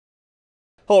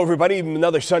Hello everybody,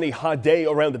 another sunny hot day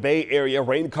around the Bay Area.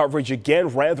 Rain coverage again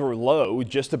rather low,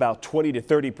 just about 20 to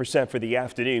 30% for the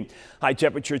afternoon. High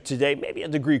temperature today, maybe a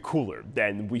degree cooler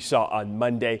than we saw on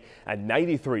Monday at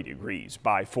 93 degrees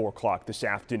by 4 o'clock this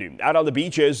afternoon. Out on the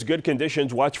beaches, good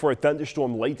conditions. Watch for a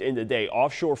thunderstorm late in the day.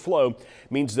 Offshore flow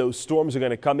means those storms are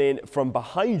going to come in from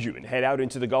behind you and head out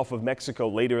into the Gulf of Mexico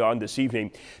later on this evening.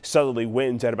 Southerly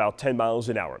winds at about 10 miles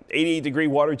an hour. 88-degree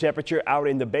water temperature out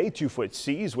in the bay, 2-foot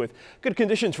seas with good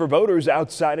conditions for boaters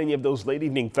outside any of those late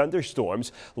evening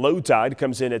thunderstorms. Low tide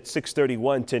comes in at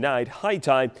 6:31 tonight. High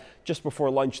tide just before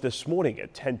lunch this morning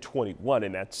at 10:21,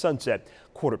 and at sunset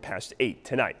 8:15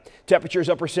 tonight. Temperatures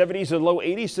upper 70s and low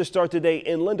 80s to start today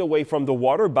inland away from the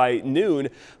water. By noon,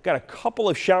 got a couple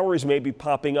of showers maybe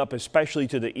popping up, especially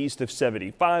to the east of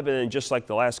 75, and then just like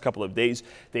the last couple of days,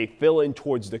 they fill in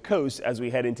towards the coast as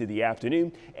we head into the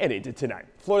afternoon and into tonight.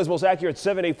 Florida's most accurate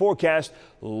 7-day forecast,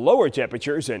 lower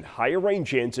temperatures and higher rain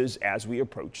chances as we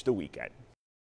approach the weekend.